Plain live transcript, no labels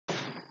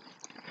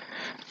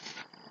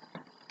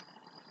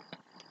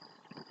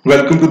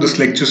Welcome to this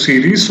lecture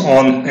series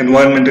on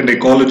Environment and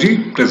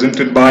Ecology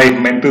presented by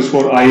Mentors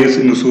for IS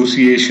in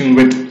association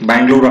with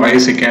Bangalore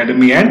IS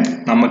Academy and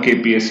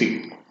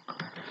NammaKPSC.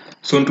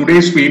 So in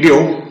today's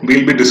video,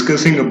 we'll be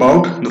discussing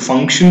about the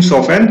functions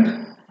of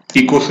an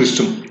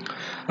ecosystem.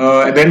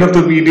 At the end of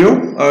the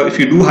video, if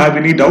you do have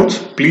any doubts,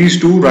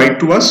 please do write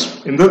to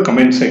us in the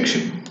comment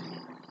section.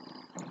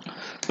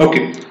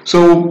 Okay,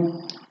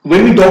 so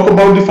when we talk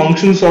about the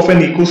functions of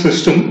an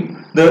ecosystem,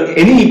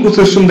 any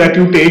ecosystem that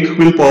you take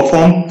will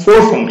perform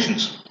four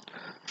functions.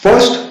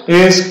 First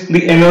is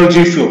the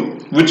energy flow,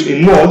 which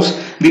involves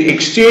the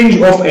exchange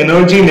of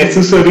energy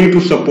necessary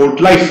to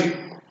support life.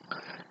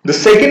 The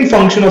second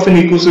function of an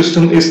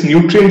ecosystem is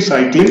nutrient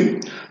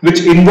cycling,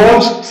 which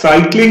involves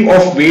cycling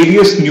of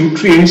various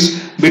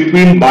nutrients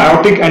between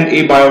biotic and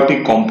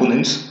abiotic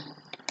components.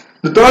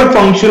 The third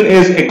function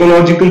is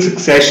ecological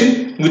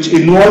succession, which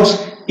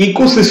involves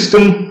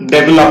ecosystem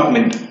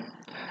development.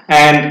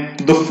 And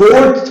the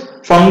fourth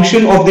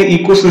function of the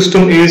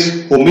ecosystem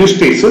is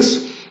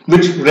homeostasis,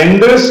 which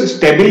renders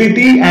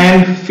stability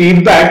and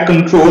feedback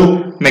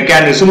control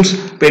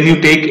mechanisms when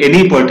you take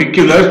any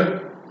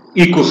particular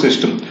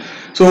ecosystem.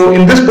 So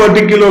in this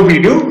particular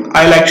video,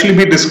 I'll actually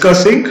be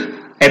discussing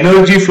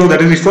energy flow,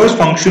 that is the first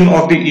function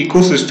of the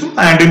ecosystem,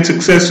 and in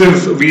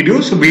successive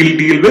videos we'll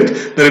deal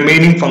with the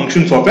remaining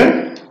functions of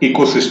an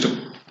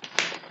ecosystem.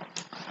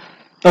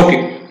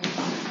 Okay,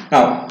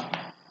 now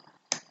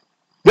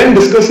when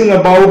discussing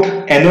about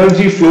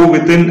energy flow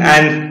within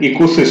an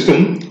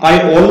ecosystem,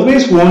 I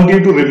always want you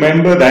to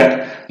remember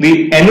that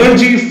the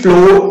energy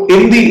flow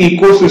in the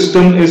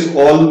ecosystem is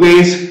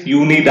always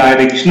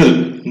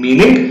unidirectional,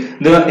 meaning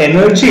the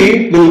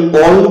energy will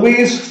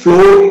always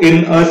flow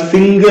in a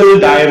single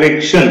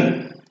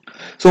direction.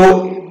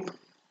 So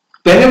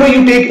whenever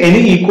you take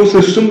any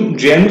ecosystem,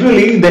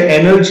 generally the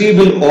energy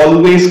will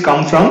always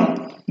come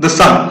from the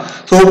sun.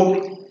 So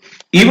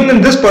even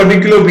in this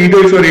particular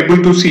video, if you are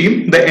able to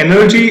see, the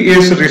energy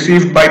is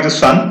received by the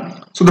sun.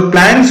 So the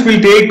plants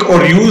will take or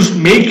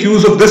make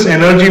use of this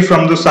energy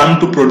from the sun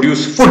to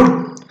produce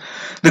food.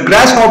 The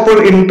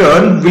grasshopper in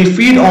turn will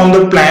feed on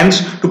the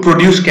plants to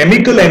produce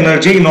chemical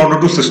energy in order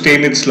to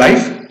sustain its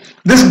life.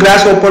 This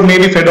grasshopper may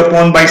be fed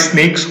upon by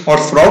snakes or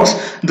frogs.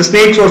 The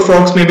snakes or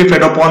frogs may be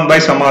fed upon by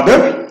some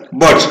other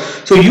birds.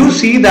 So you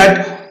see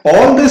that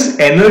all this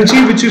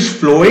energy which is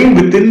flowing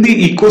within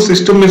the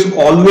ecosystem is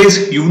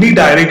always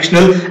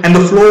unidirectional, and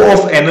the flow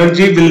of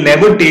energy will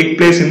never take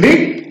place in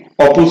the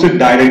opposite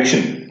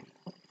direction.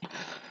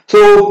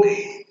 So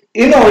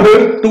in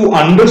order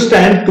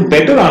to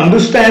better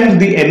understand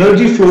the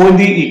energy flow in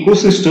the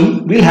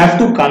ecosystem, we'll have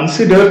to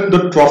consider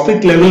the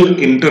trophic level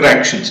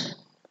interactions.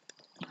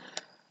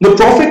 The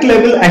trophic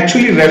level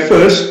actually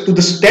refers to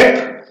the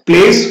step,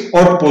 place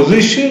or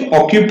position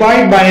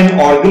occupied by an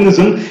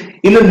organism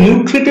in a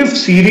nutritive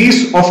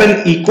series of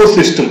an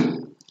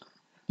ecosystem.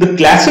 The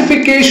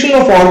classification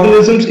of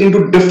organisms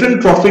into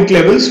different trophic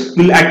levels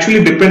will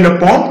actually depend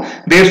upon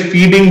their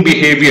feeding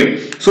behavior.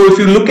 So if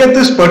you look at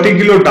this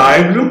particular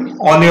diagram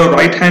on your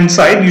right hand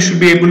side, you should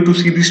be able to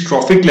see these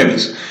trophic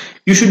levels.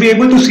 You should be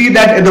able to see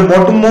that at the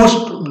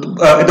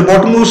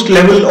bottommost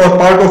level or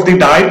part of the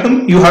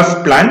diagram, you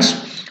have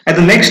plants. At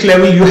the next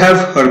level you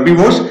have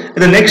herbivores, at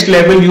the next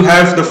level you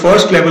have the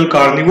first level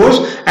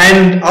carnivores,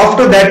 and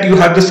after that you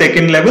have the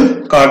second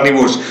level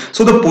carnivores.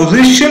 So the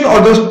position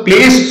or the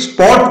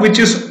spot which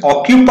is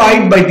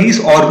occupied by these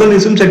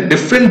organisms at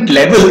different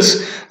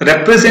levels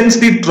represents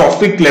the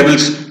trophic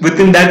levels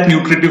within that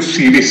nutritive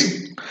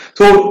series.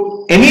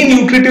 So any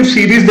nutritive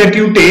series that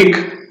you take,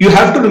 you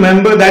have to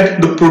remember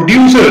that the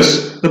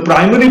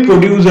primary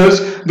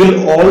producers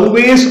will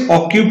always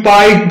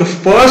occupy the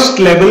first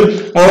level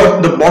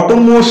or the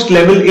bottommost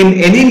level in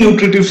any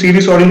nutritive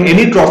series or in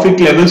any trophic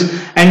levels,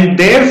 and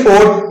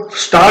therefore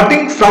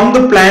starting from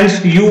the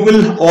plants you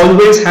will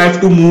always have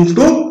to move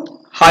to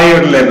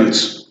higher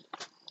levels.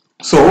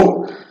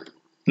 So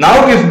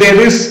now if there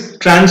is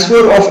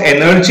transfer of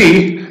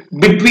energy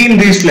between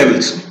these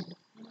levels,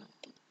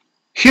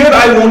 here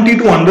I want you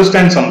to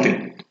understand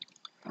something.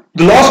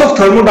 The laws of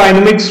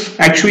thermodynamics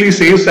actually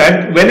says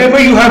that whenever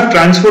you have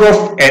transfer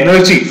of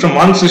energy from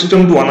one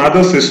system to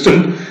another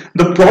system,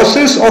 the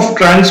process of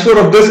transfer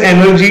of this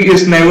energy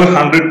is never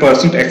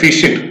 100%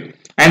 efficient,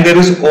 and there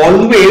is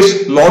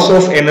always loss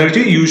of energy,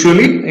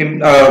 usually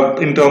in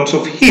terms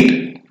of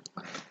heat.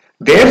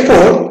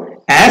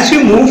 Therefore, as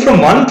you move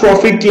from one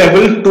trophic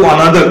level to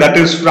another, that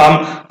is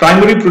from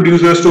primary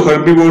producers to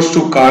herbivores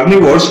to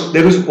carnivores,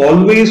 there is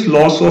always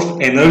loss of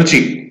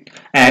energy,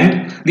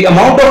 and the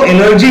amount of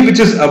energy which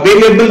is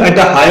available at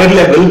a higher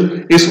level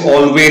is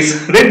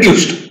always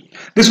reduced.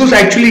 This was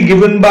actually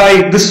given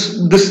by this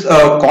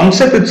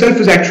concept itself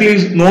is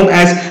actually known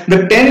as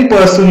the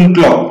 10%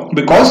 law,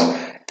 because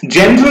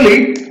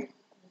generally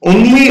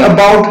only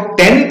about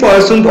 10%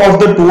 of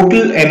the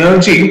total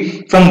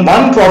energy from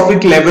one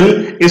trophic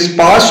level is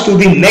passed to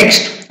the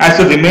next, as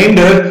the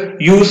remainder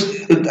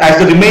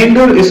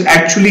is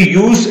actually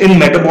used in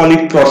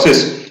metabolic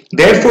process.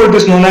 Therefore, it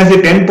is known as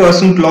the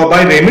 10% law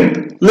by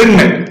Raymond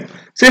Lindman.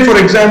 Say for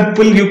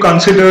example, you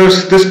consider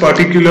this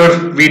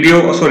particular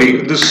video,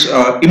 this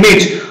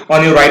image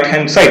on your right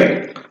hand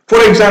side.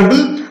 For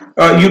example,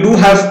 you do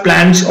have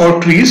plants or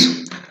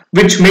trees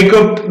which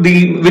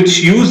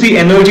use the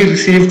energy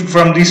received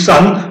from the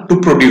sun to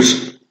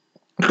produce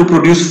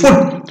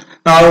food.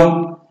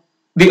 Now,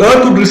 the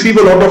earth would receive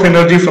a lot of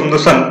energy from the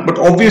sun, but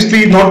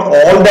obviously not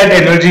all that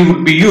energy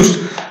would be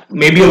used.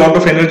 Maybe a lot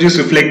of energy is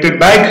reflected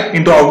back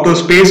into outer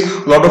space.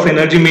 A lot of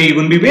energy may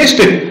even be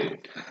wasted.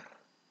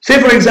 Say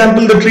for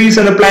example, the trees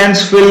and the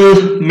plants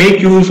will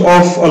make use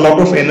of a lot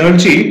of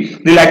energy.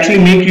 They'll actually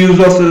make use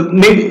of,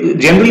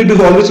 generally it is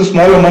always a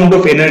small amount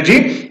of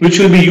energy which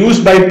will be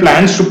used by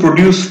plants to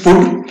produce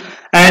food,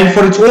 and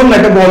for its own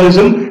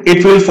metabolism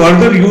it will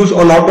further use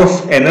a lot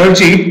of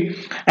energy.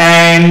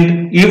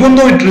 And even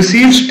though it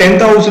receives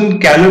 10,000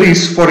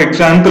 calories, for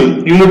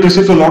example, it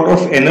receives a lot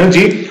of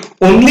energy,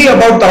 only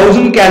about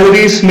 1,000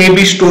 calories may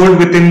be stored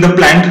within the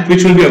plant,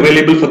 which will be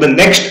available for the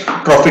next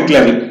trophic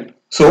level.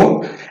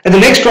 So at the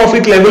next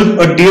trophic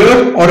level, a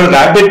deer or a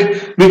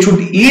rabbit which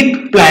would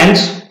eat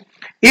plants,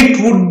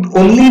 it would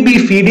only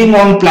be feeding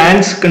on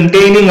plants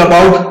containing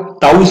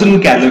about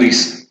 1,000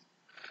 calories,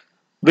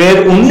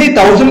 where only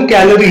 1,000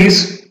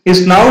 calories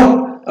is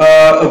now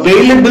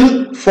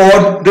available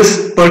for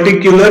this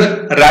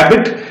particular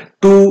rabbit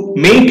to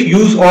make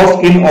use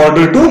of in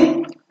order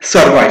to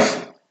survive.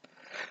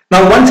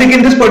 Now, once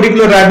again, this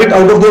particular rabbit,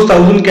 out of those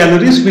 1,000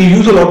 calories, will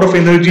use a lot of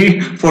energy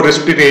for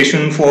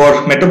respiration,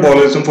 for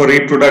metabolism, for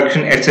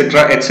reproduction,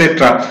 etc.,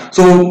 etc.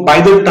 So,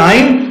 by the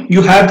time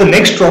you have the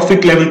next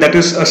trophic level, that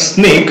is a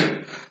snake,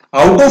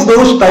 out of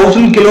those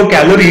 1,000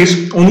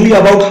 kilocalories, only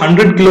about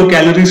 100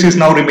 kilocalories is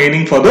now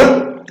remaining for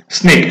the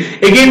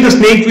snake. Again, the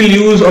snake will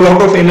use a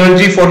lot of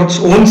energy for its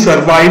own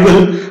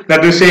survival,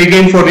 that is, say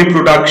again, for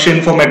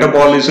reproduction, for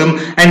metabolism,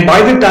 and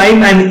by the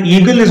time an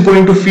eagle is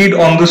going to feed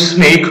on the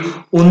snake,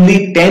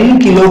 only 10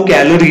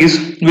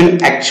 kilocalories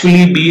will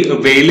actually be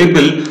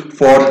available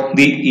for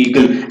the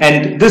eagle,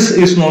 and this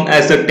is known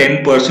as the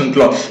 10%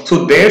 law.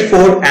 So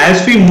therefore,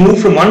 as we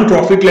move from one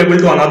trophic level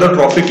to another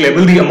trophic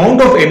level, the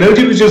amount of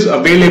energy which is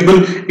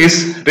available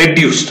is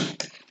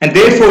reduced, and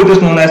therefore it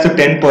is known as the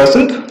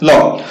 10%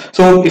 law.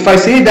 So if I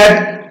say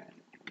that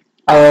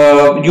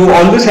you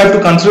always have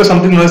to consider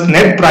something known as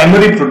net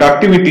primary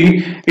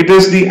productivity, it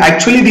is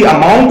actually the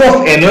amount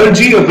of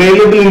energy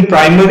available in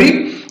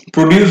primary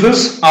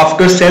produces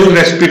after cell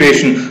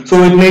respiration.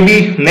 So it may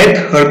be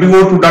net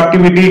herbivore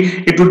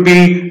productivity, it would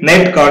be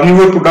net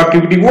carnivore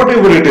productivity,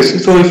 whatever it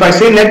is. So if I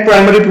say net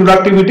primary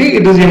productivity,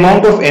 it is the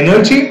amount of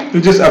energy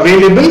which is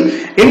available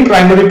in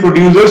primary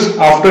producers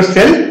after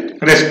cell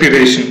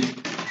respiration.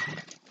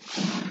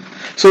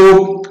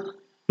 So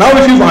now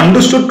if you've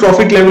understood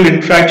trophic level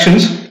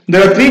interactions,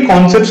 there are three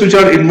concepts which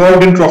are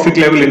involved in trophic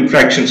level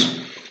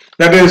interactions.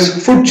 That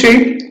is food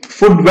chain,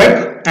 food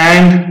web,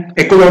 and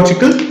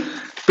ecological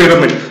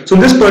pyramid. So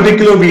in this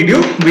particular video,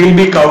 we will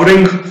be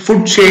covering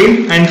food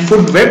chain and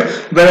food web,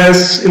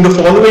 whereas in the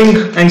following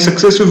and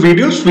successive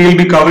videos, we will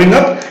be covering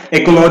up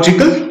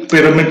ecological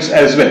pyramids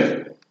as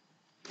well.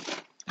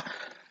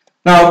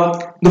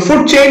 Now, the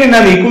food chain in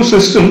an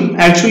ecosystem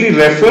actually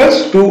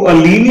refers to a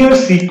linear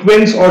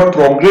sequence or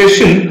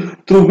progression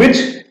through which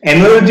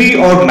energy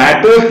or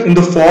matter in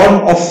the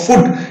form of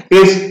food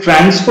is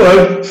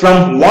transferred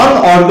from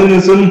one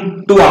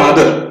organism to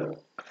another.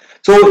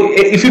 So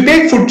if you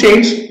take food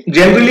chains,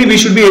 generally we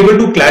should be able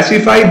to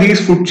classify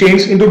these food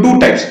chains into two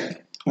types.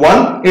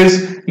 One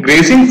is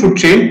grazing food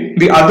chain,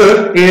 the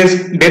other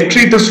is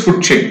detritus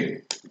food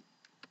chain.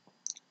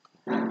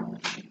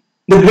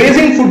 The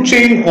grazing food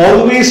chain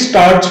always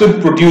starts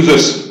with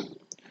producers.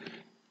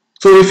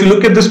 So if you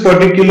look at this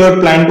particular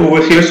plant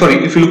over here,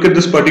 if you look at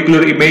this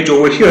particular image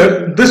over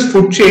here, this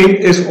food chain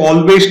is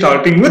always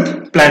starting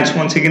with plants.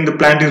 Once again, the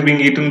plant is being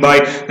eaten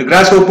by the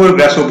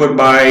grasshopper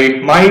by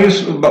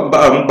mice,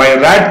 by a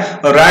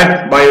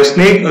rat by a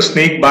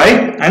snake by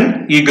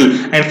an eagle.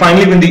 And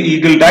finally, when the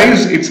eagle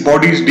dies, its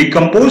body is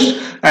decomposed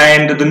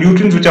and the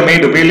nutrients which are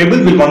made available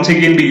will once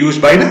again be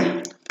used by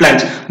the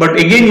plants. But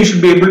again, you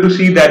should be able to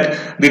see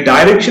that the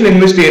direction in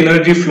which the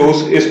energy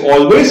flows is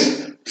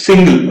always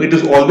single, it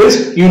is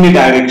always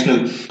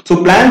unidirectional.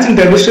 So plants in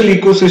terrestrial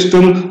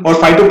ecosystem or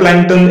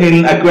phytoplankton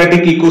in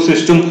aquatic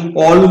ecosystem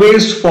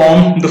always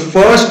form the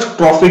first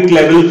trophic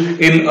level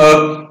in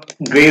a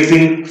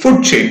grazing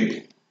food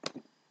chain.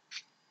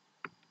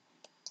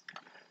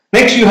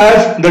 Next you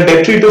have the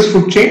detritus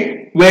food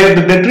chain, where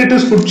the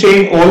detritus food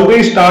chain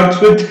always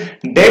starts with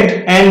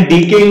dead and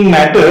decaying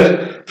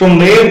matter. From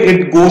there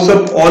it goes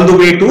up all the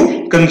way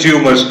to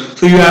consumers.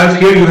 So you have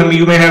here,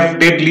 you may have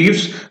dead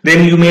leaves,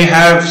 then you may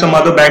have some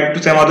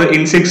other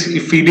insects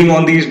feeding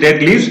on these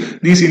dead leaves,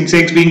 these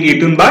insects being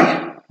eaten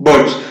by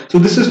birds. So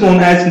this is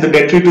known as the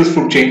detritus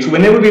food chain. So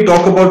whenever we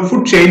talk about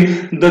food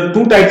chain, the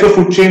two types of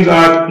food chains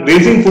are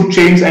grazing food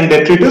chains and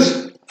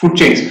detritus food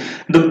chains.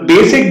 The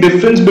basic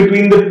difference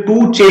between the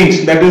two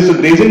chains, that is the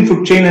grazing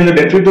food chain and the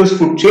detritus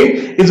food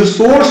chain, is the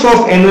source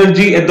of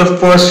energy at the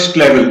first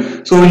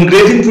level. So in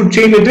grazing food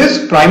chain it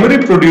is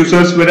primary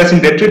producers, whereas in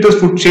detritus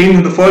food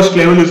chain the first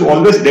level is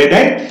always dead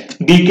and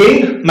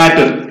decaying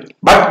matter.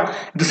 But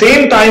at the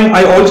same time,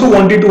 I also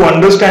wanted to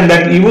understand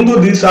that even though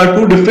these are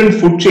two different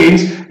food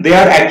chains, they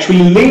are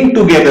actually linked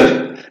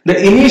together. The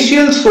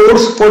initial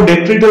source for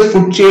detritus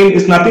food chain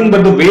is nothing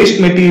but the waste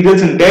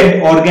materials and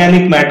dead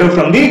organic matter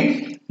from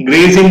the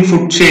grazing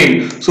food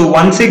chain. So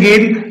once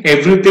again,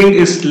 everything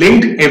is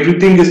linked,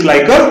 everything is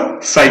like a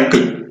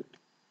cycle.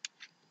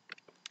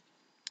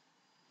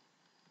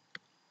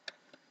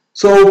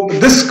 So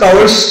this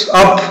covers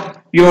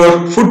up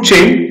your food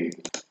chain.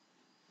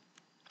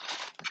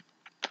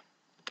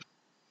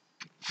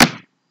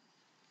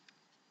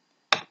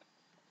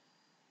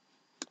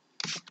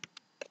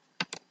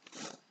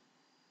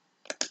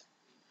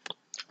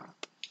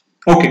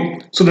 Okay,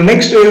 so the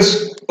next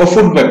is a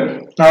food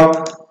web. Now,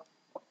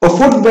 a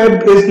food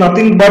web is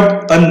nothing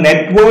but a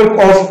network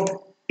of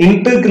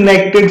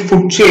interconnected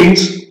food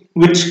chains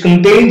which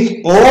contains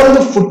all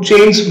the food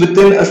chains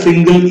within a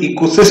single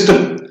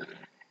ecosystem.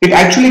 It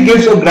actually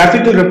gives a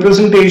graphical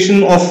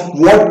representation of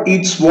what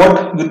eats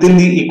what within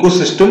the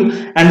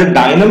ecosystem and the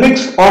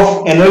dynamics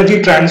of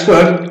energy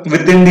transfer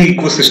within the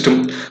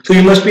ecosystem. So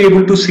you must be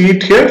able to see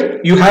it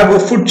here. You have a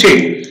food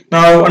chain.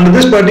 Now under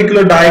this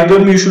particular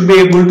diagram, you should be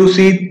able to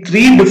see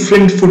three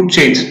different food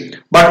chains.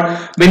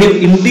 But when you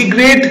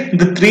integrate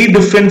the three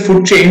different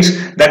food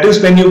chains, that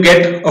is when you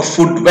get a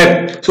food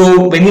web.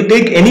 So when you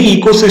take any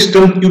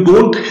ecosystem, you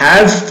don't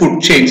have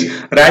food chains.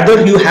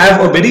 Rather, you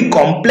have a very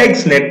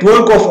complex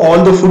network of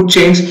all the food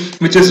chains,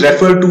 which is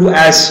referred to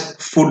as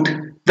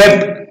food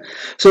web.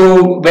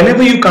 So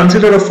whenever you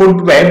consider a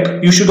food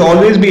web, you should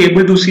always be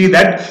able to see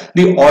that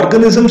the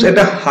organisms at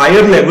a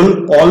higher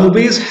level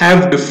always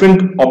have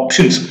different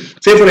options.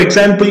 Say for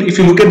example, if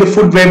you look at the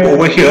food web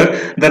over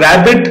here, the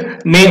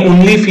rabbit may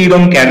only feed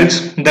on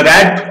carrots, the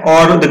rat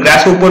or the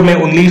grasshopper may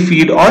only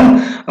feed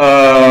on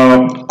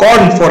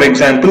corn, for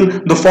example,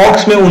 the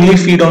fox may only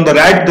feed on the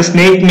rat, the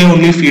snake may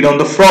only feed on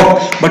the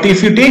frog. But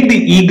if you take the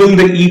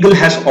eagle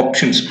has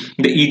options.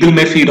 The eagle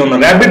may feed on a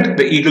rabbit,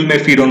 the eagle may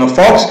feed on a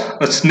fox,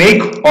 a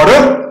snake or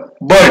a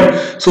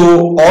bird.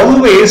 So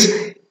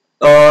always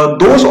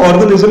those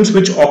organisms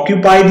which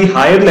occupy the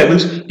higher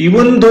levels,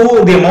 even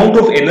though the amount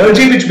of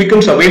energy which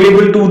becomes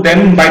available to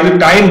them by the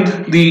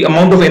time the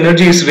amount of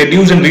energy is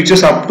reduced and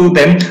reaches up to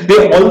them,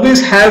 they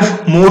always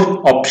have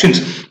more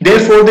options.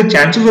 Therefore, the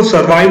chances of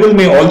survival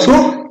may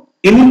also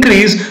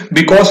increase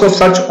because of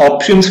such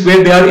options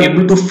where they are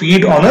able to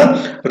feed on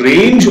a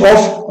range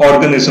of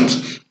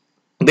organisms.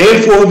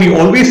 Therefore, we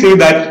always say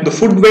that the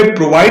food web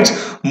provides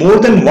more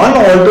than one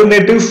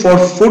alternative for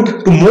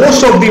food to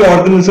most of the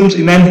organisms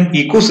in an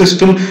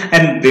ecosystem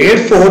and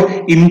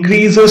therefore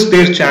increases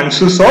their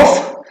chances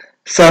of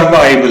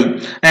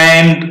survival.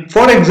 And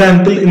for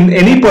example, in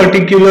any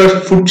particular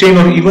food chain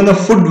or even a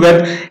food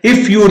web,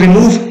 if you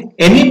remove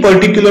any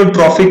particular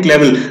trophic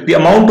level, the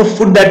amount of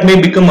food that may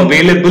become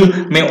available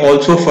may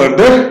also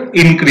further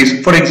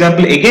increase. For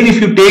example, again, if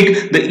you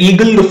take the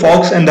eagle, the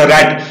fox and the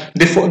rat,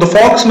 the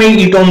fox may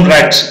eat on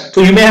rats.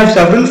 So you may have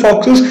several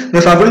foxes,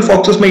 the several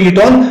foxes may eat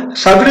on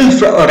several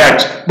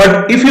rats.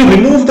 But if you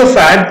remove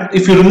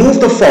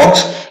the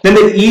fox, then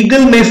the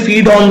eagle may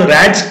feed on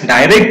rats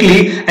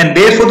directly, and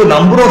therefore the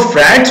number of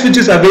rats which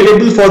is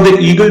available for the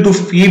eagle to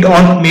feed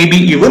on may be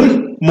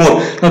even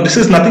more. Now this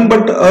is nothing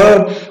but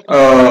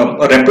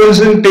a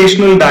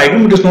representational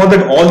diagram. It is not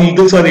that all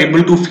eagles are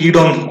able to feed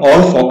on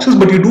all foxes,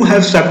 but you do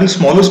have several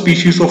smaller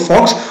species of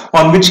fox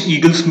on which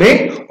eagles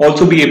may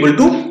also be able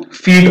to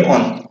feed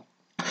on.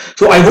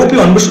 So I hope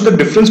you understood the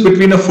difference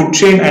between a food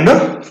chain and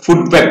a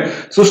food web.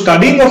 So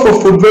studying of a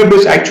food web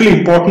is actually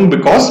important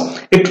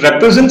because it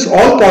represents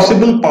all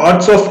possible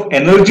parts of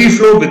energy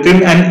flow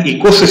within an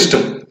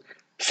ecosystem.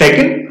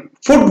 Second,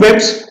 food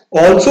webs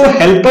also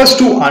help us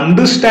to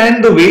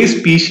understand the way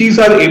species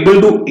are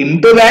able to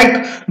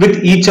interact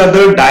with each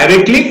other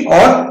directly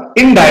or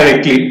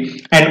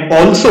indirectly. And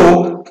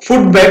also,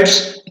 food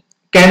webs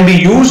can be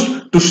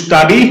used to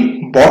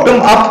study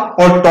bottom-up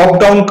or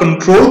top-down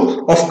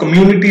control of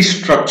community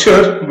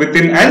structure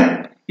within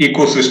an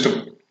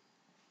ecosystem.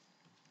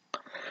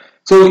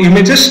 So you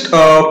may just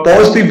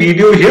pause the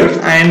video here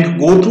and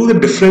go through the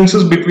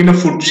differences between a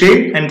food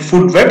chain and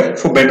food web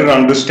for better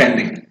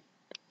understanding.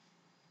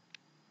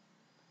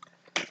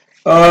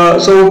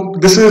 So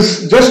this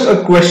is just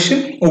a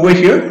question over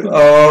here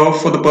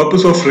for the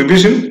purpose of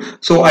revision.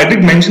 So I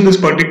did mention this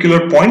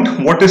particular point.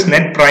 What is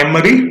net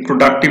primary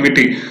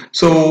productivity?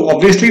 So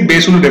obviously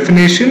based on the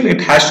definition,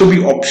 it has to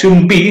be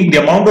option B,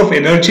 the amount of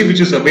energy which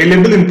is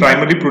available in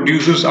primary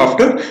producers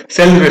after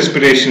cell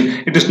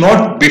respiration. It is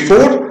not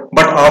before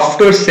but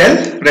after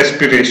cell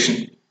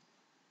respiration.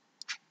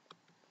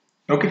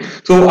 Okay,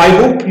 so I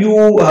hope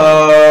you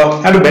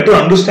had a better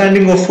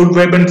understanding of food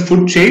web and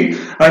food chain.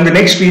 In the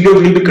next video,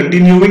 we will be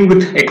continuing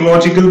with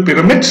ecological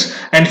pyramids.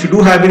 And if you do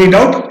have any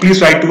doubt,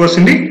 please write to us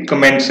in the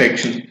comment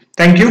section.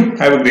 Thank you.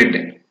 Have a great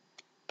day.